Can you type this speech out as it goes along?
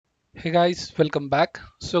Hey guys, welcome back.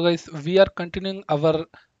 So guys, we are continuing our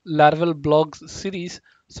Laravel blogs series.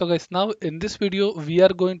 So guys, now in this video, we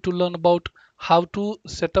are going to learn about how to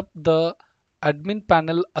set up the admin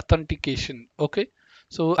panel authentication. Okay.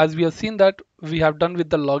 So as we have seen that we have done with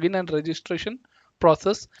the login and registration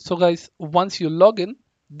process. So guys, once you log in,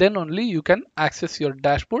 then only you can access your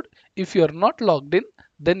dashboard. If you are not logged in,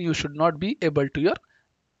 then you should not be able to your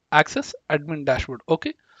access admin dashboard.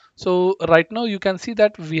 Okay, so right now you can see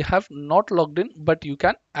that we have not logged in, but you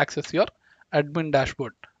can access your admin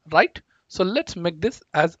dashboard, right? So let's make this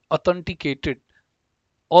as authenticated,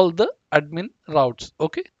 all the admin routes.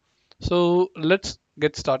 Okay, so let's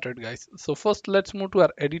get started, guys. So first let's move to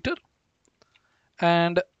our editor,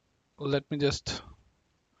 and let me just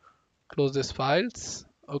close these files.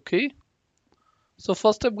 Okay, so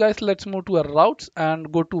first step, guys, let's move to our routes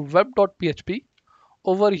and go to web.php.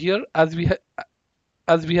 Over here, as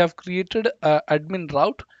we have created a admin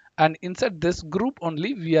route, and inside this group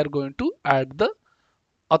only we are going to add the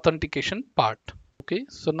authentication part. Okay,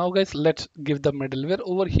 so now guys, let's give the middleware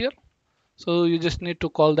over here. So you just need to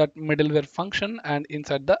call that middleware function and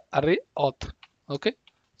inside the array auth. Okay,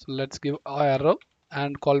 so let's give arrow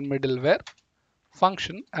and call middleware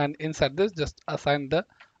function, and inside this just assign the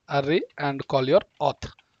array and call your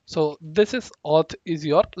auth. So this is auth is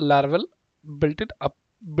your Laravel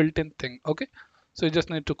built-in thing. Okay, so you just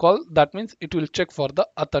need to call that, means it will check for the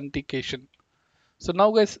authentication. So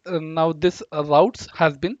now guys, now this routes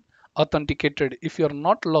has been authenticated. If you're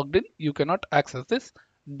not logged in, you cannot access this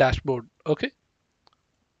dashboard. Okay,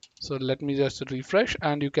 so let me just refresh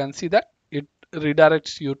and you can see that it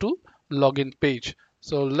redirects you to login page.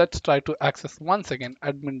 So let's try to access once again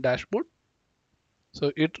admin dashboard.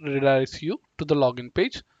 So it redirects you to the login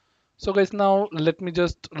page. So guys, now let me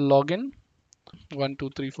just log in 1 2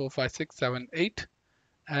 3 4 5 6 7 8,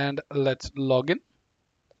 and let's log in.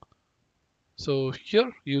 So here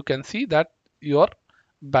you can see that you're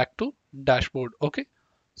back to dashboard. Okay,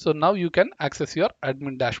 so now you can access your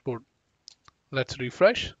admin dashboard. Let's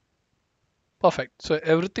refresh. Perfect, so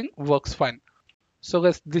everything works fine. So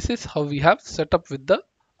guys, this is how we have set up with the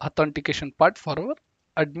authentication part for our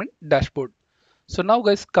admin dashboard. So now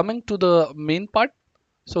guys, coming to the main part.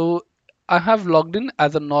 So I have logged in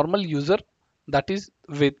as a normal user, that is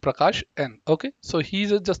Ved Prakash N. Okay, so he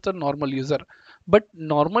is just a normal user, but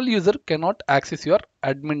normal user cannot access your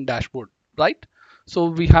admin dashboard, right? So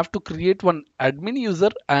we have to create one admin user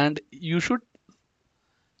and you should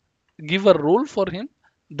give a role for him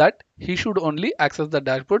that he should only access the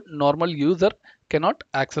dashboard. Normal user cannot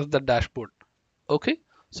access the dashboard. Okay,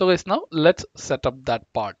 so guys, now let's set up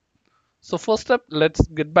that part. So first step, let's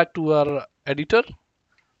get back to our editor,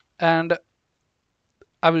 and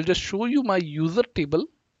I will just show you my user table,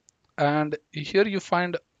 and here you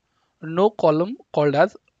find no column called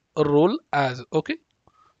as role as. Okay,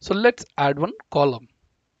 so let's add one column.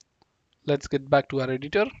 Let's get back to our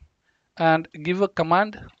editor and give a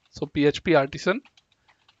command. So php artisan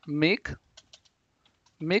make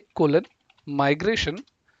colon migration,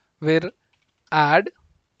 where add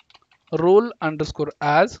role underscore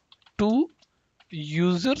as to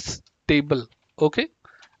users table. Okay,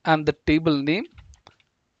 and the table name,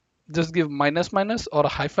 just give minus minus or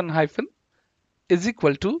hyphen hyphen is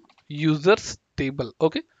equal to users table.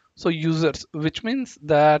 Okay, so users, which means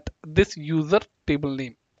that this user table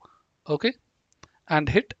name. Okay, and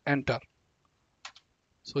hit enter.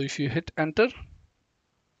 So if you hit enter,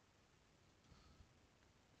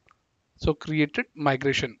 so created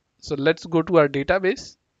migration. So let's go to our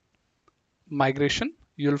database migration.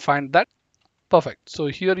 You'll find that. Perfect. So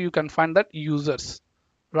here you can find that users,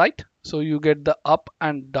 right? So you get the up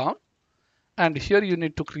and down, and here you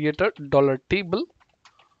need to create a dollar table,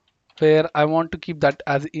 where I want to keep that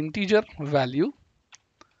as integer value,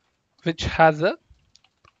 which has a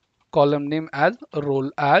column name as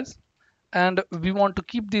role as, and we want to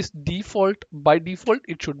keep this default. By default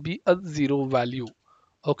it should be a 0 value.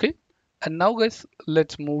 Okay, and now guys,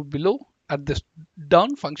 let's move below. At this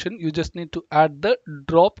down function, you just need to add the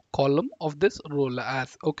drop column of this role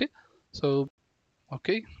as. Okay, so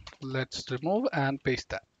okay, let's remove and paste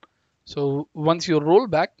that. So once you roll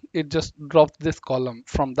back, it just drops this column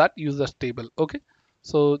from that users table. Okay,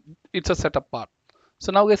 so it's a setup part.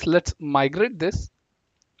 So now guys, let's migrate this.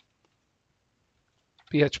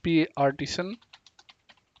 PHP artisan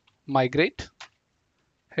migrate,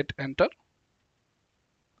 hit enter.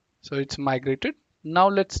 So it's migrated. Now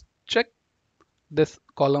let's check this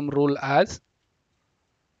column role as.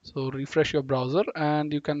 So refresh your browser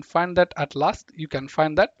and you can find that at last you can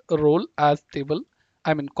find that role as table,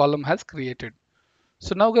 I mean column has created.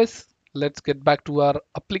 So now guys, let's get back to our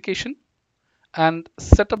application, and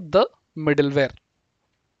set up the middleware.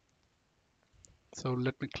 So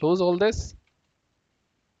let me close all this.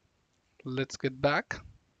 Let's get back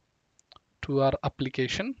to our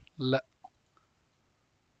application.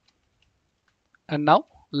 And now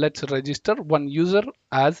let's register one user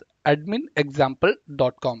as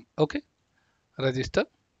adminexample.com. Okay, register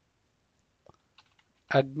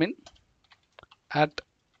admin at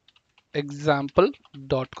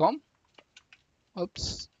example.com.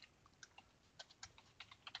 Oops,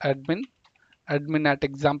 admin at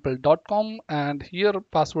example.com, and here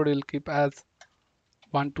password will keep as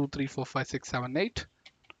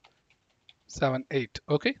 12345678778.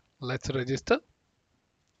 Okay, let's register.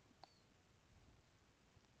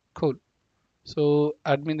 Cool. So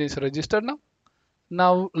admin is registered now.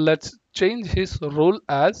 Now let's change his role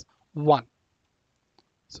as 1.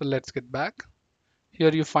 So let's get back.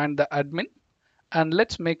 Here you find the admin, and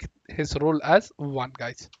let's make his role as 1,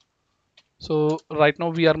 guys. So right now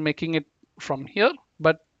we are making it from here,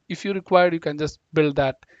 but if you require, you can just build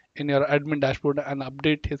that in your admin dashboard and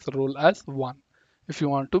update his role as 1 if you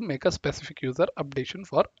want to make a specific user updation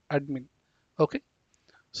for admin. Okay,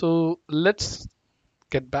 so let's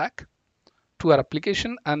get back to our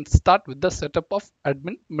application and start with the setup of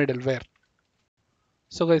admin middleware.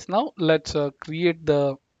 So guys, now let's create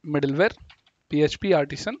the middleware. PHP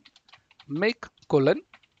artisan make colon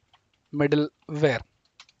middleware,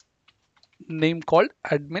 name called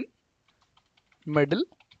admin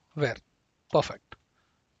middleware. Perfect.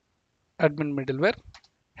 Admin middleware,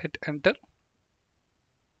 hit enter.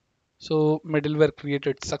 So middleware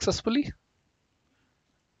created successfully.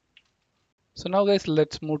 So now guys,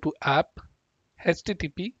 let's move to app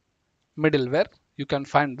http middleware. You can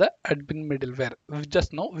find the admin middleware.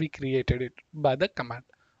 Just now we created it by the command.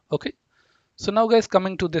 Okay, so now guys,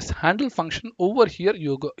 coming to this handle function over here,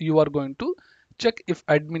 you are going to check if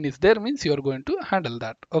admin is there, means you are going to handle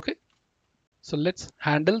that. Okay, so let's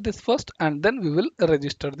handle this first and then we will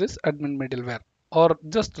register this admin middleware, or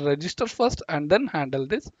just register first and then handle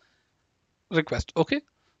this request. Okay,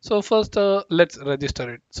 so first let's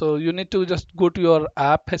register it. So you need to just go to your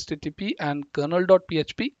app http and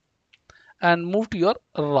kernel.php and move to your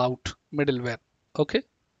route middleware. Okay,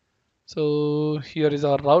 so here is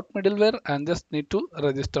our route middleware and just need to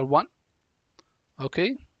register one.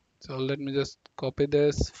 Okay, so let me just copy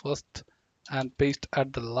this first and paste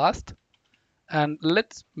at the last, and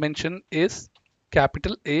let's mention is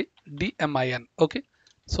capital ADMIN. Okay,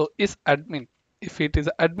 so is admin. If it is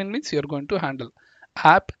admin, means you're going to handle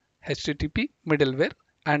app http middleware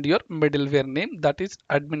and your middleware name, that is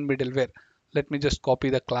admin middleware. Let me just copy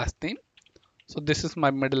the class name. So this is my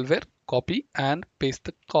middleware, copy and paste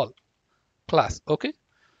the call class. Okay,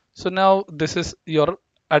 so now this is your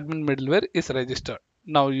admin middleware is registered.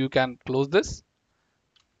 Now you can close this.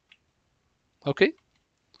 Okay,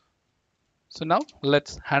 so now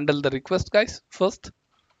let's handle the request, guys. First,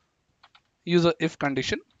 user if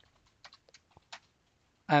condition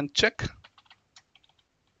and check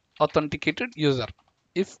authenticated user.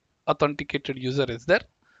 If authenticated user is there,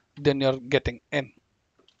 then you're getting in.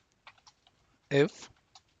 If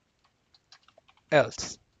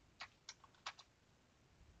else.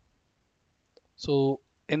 So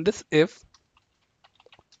in this if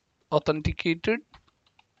authenticated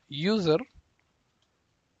user,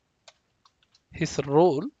 his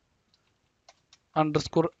role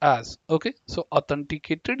underscore as. Okay, so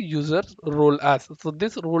authenticated user role as. So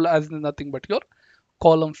this role as is nothing but your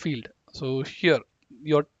column field. So here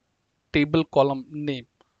your table column name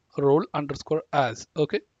role underscore as.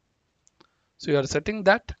 Okay, so you are setting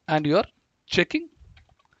that and you are checking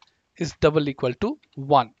is double equal to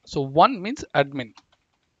 1. So 1 means admin.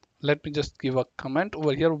 Let me just give a comment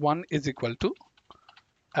over here. 1 is equal to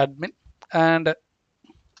admin and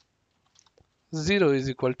 0 is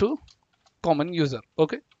equal to common user.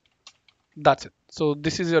 Okay, that's it. So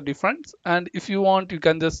this is your difference, and if you want, you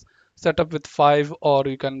can just set up with 5, or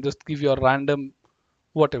you can just give your random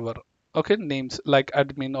whatever, okay, names like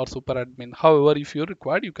admin or super admin. However, if you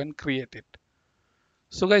require, you can create it.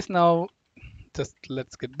 So guys, now just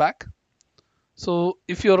let's get back. So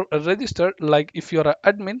if you're registered, like if you're an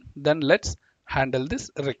admin, then let's handle this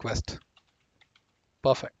request.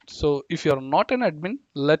 Perfect. So if you're not an admin,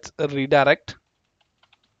 let's redirect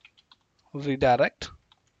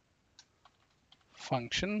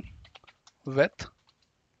function with,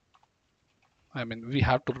 we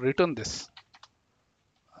have to return this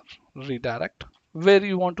redirect. Where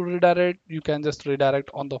you want to redirect, you can just redirect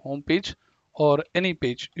on the home page or any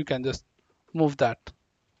page, you can just move that.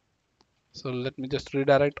 So let me just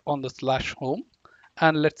redirect on the slash home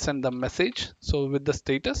and let's send the message. So with the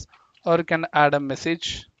status, or you can add a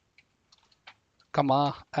message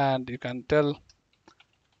comma, and you can tell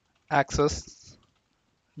access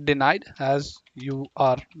denied as you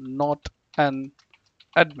are not an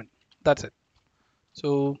admin. That's it.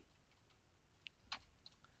 So,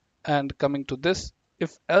 and coming to this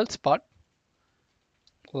if else part,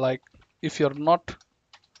 like if you're not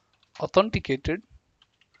authenticated,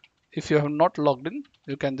 if you have not logged in,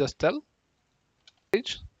 you can just tell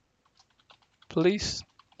page please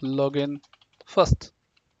log in first.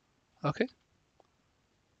 Okay,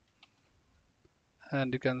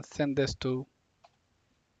 and you can send this to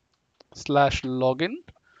slash login.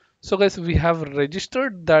 So guys, we have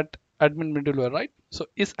registered that admin middleware, right? So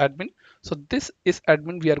is admin. So this is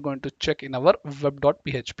admin we are going to check in our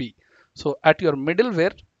web.php. So at your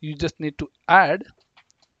middleware, you just need to add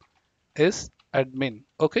is admin.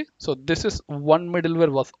 Okay, so this is one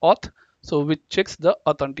middleware was auth, so which checks the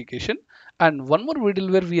authentication, and one more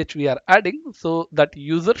middleware which we are adding, so that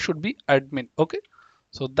user should be admin. Okay,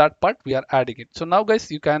 so that part we are adding it. So now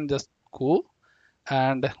guys, you can just go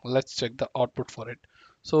and let's check the output for it.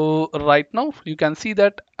 So right now you can see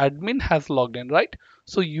that admin has logged in, right?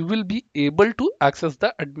 So you will be able to access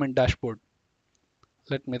the admin dashboard.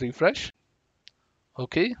 Let me refresh.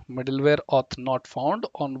 Okay, middleware auth not found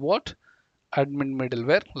on what? Admin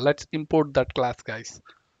middleware. Let's import that class, guys.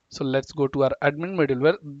 So let's go to our admin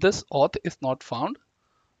middleware. This auth is not found,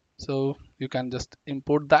 so you can just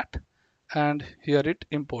import that, and here it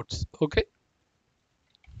imports. Okay,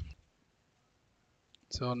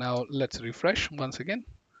 so now let's refresh once again.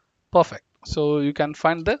 Perfect. So you can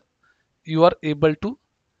find the you are able to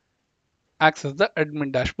access the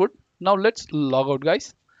admin dashboard. Now let's log out,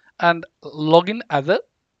 guys, and log in as a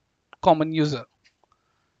common user.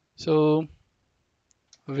 So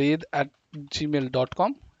Ved at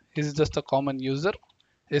gmail.com is just a common user,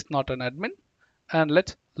 is not an admin, and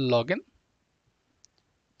let's log in.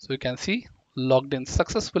 So you can see logged in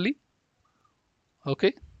successfully.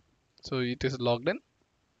 Okay, so it is logged in,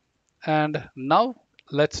 and now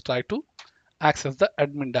let's try to access the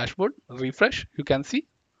admin dashboard. Refresh, you can see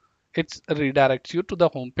it redirects you to the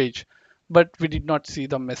home page, but we did not see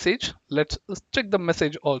the message. Let's check the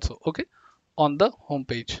message also. Okay, on the home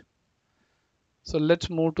page. So let's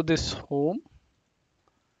move to this home.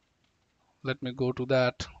 Let me go to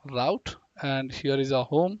that route, and here is a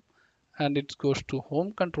home, and it goes to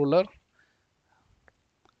home controller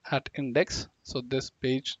at index. So this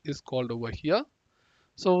page is called over here.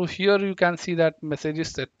 So here you can see that message is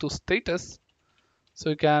set to status. So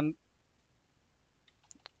you can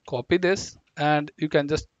copy this and you can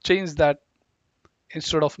just change that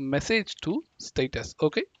instead of message to status.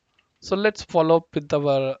 Okay, so let's follow up with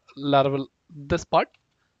our Laravel this part.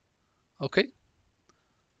 Okay,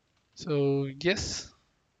 so yes,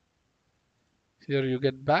 here you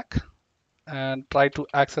get back and try to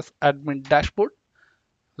access admin dashboard.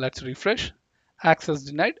 Let's refresh. Access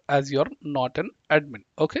denied as you're not an admin.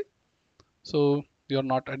 Okay, so you're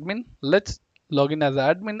not admin. Let's log in as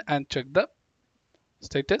an admin and check the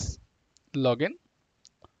status. Login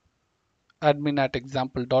admin at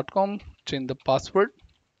example.com, change the password,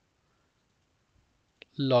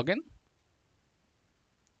 login.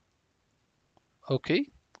 Okay,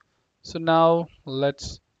 so now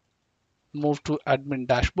let's move to admin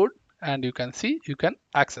dashboard, and you can see you can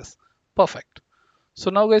access. Perfect. So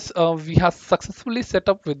now guys, we have successfully set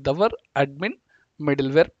up with our admin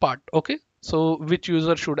middleware part. Okay, so which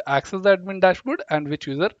user should access the admin dashboard and which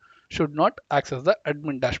user should not access the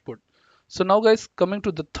admin dashboard. So now guys, coming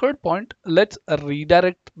to the third point, let's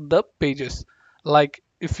redirect the pages. Like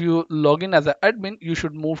if you log in as an admin, you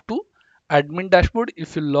should move to admin dashboard.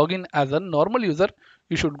 If you log in as a normal user,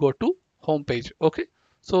 you should go to home page. Okay,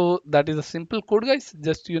 so that is a simple code, guys.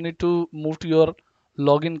 Just you need to move to your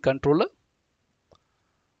login controller.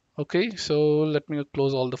 Okay, so let me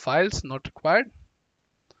close all the files not required.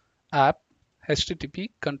 App,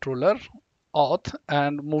 HTTP controller, auth,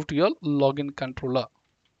 and move to your login controller.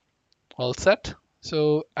 All set.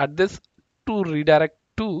 So at this to redirect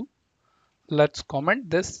to, let's comment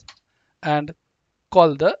this and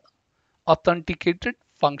call the authenticated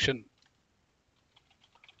function,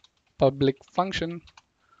 public function,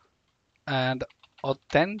 and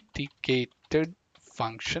authenticated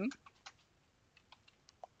function.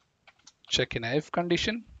 Check in if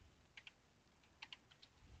condition,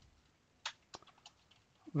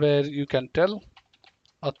 where you can tell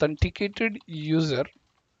authenticated user,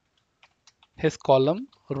 his column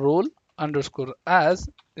role underscore as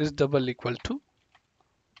is double equal to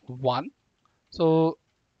 1. So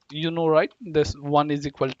you know, right, this 1 is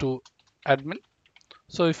equal to admin.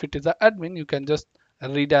 So if it is a admin, you can just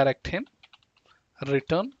redirect him,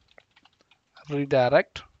 return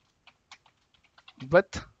redirect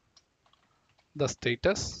with the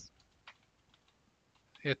status,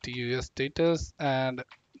 TUS status, and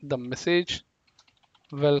the message,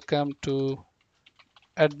 welcome to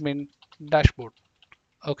admin dashboard.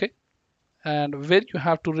 Okay, and where you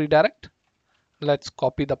have to redirect, let's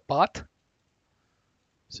copy the path.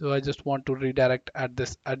 So I just want to redirect at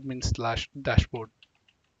this admin slash dashboard.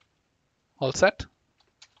 All set.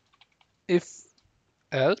 If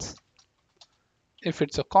else, if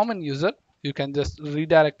it's a common user, you can just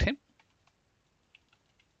redirect him.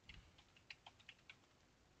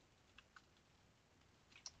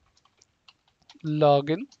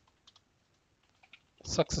 Login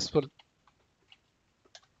successful.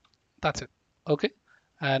 That's it. Okay,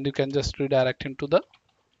 and you can just redirect him to the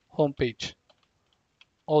home page.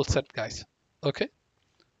 All set, guys. Okay,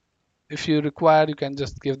 if you require, you can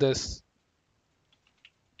just give this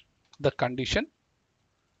the condition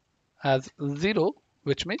as 0,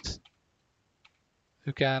 which means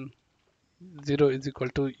you can 0 is equal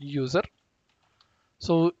to user.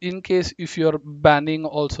 So in case if you're banning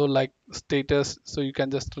also like status, so you can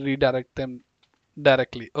just redirect them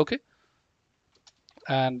directly. Okay,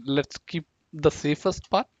 and let's keep the safest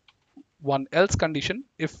part, one else condition.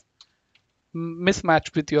 If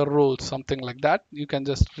mismatch with your roles, something like that, you can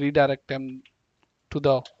just redirect them to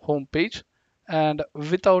the home page and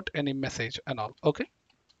without any message and all. Okay,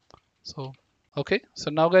 so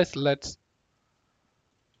now guys, let's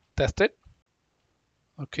test it.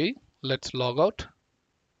 Okay, let's log out,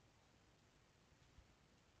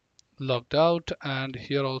 logged out, and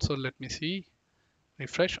here also let me see,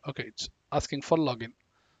 refresh. Okay, it's asking for login.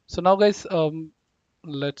 So now guys,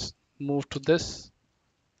 let's move to this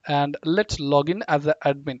and let's log in as an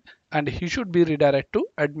admin, and he should be redirected to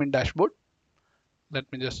admin dashboard.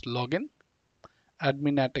 Let me just log in,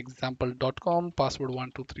 admin at example.com, password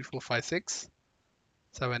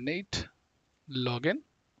 12345678, login.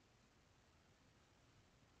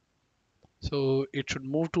 So it should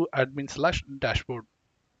move to admin slash dashboard.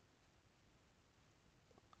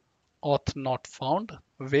 Auth not found,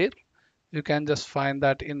 where you can just find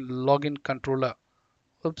that in login controller.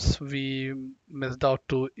 Oops, we missed out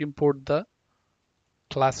to import the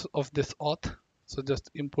class of this auth. So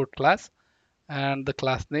just import class, and the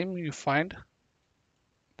class name you find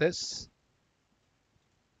this.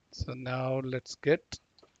 So now let's get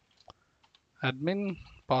admin,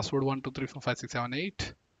 password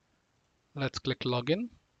 12345678. Let's click login.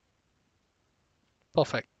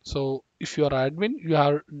 Perfect. So if you are admin, you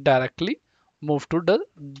are directly moved to the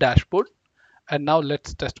dashboard. And now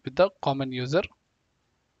let's test with the common user.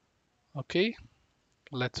 Okay,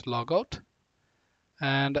 let's log out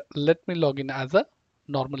and let me log in as a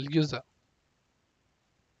normal user.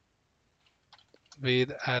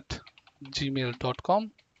 Ved at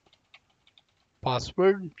gmail.com,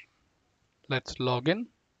 password, let's log in.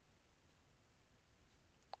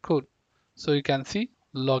 Cool. So you can see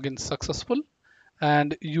login successful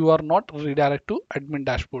and you are not redirected to admin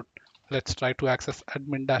dashboard. Let's try to access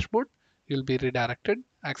admin dashboard. You'll be redirected,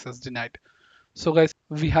 access denied. So guys,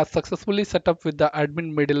 we have successfully set up with the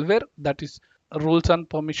admin middleware, that is roles and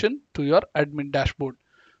permission to your admin dashboard.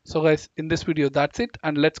 So guys, in this video, that's it.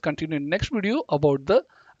 And let's continue in next video about the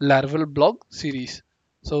Laravel blog series.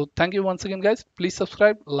 So thank you once again, guys. Please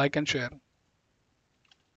subscribe, like and share.